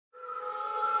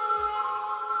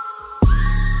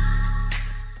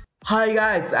Hi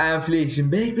guys, I am Flacion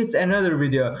back with another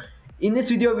video. In this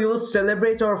video we will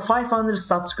celebrate our 500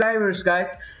 subscribers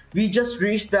guys. We just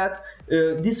reached that.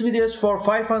 This video is for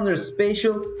 500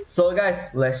 special. So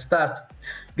guys, let's start.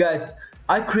 Guys,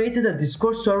 I created a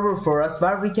Discord server for us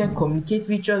where we can communicate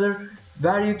with each other,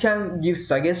 where you can give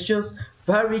suggestions,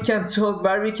 where we can talk,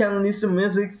 where we can listen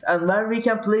music, and where we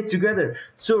can play together.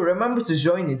 So remember to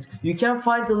join it. You can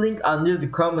find the link under the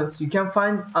comments, you can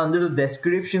find it under the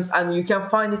descriptions, and you can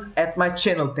find it at my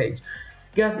channel page.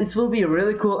 Guys, it will be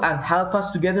really cool and help us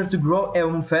together to grow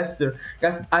even faster.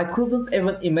 Guys, I couldn't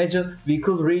even imagine we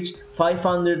could reach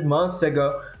 500 months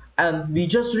ago, and we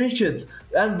just reached it,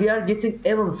 and we are getting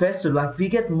even faster. Like, we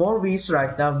get more views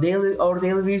right now. Our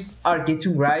daily views are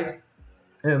getting rise.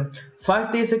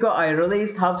 5 days ago I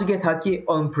released how to get hockey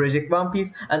on Project One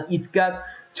Piece, and it got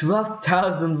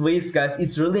 12,000 views guys.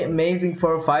 It's really amazing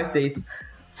for 5 days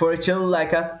for a channel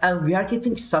like us, and we are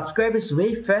getting subscribers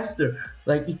way faster.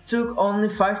 Like, it took only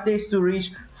 5 days to reach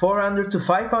 400 to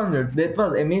 500. That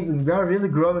was amazing. We are really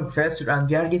growing faster, and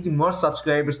we are getting more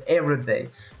subscribers every day,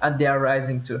 and they are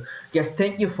rising too. Yes,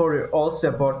 thank you for your all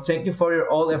support, thank you for your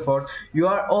all effort. You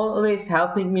are always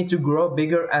helping me to grow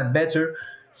bigger and better.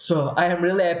 So I am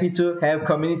really happy to have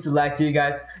community like you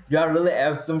guys. You are really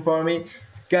awesome for me.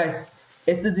 Guys,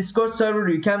 at the Discord server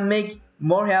you can make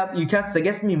more help, you can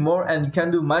suggest me more, and you can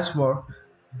do much more.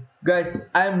 Guys,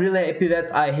 I am really happy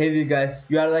that I have you guys.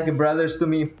 You are like brothers to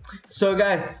me. So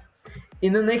guys,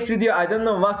 in the next video I don't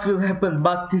know what will happen,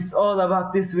 but this all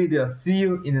about this video. See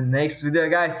you in the next video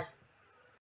guys.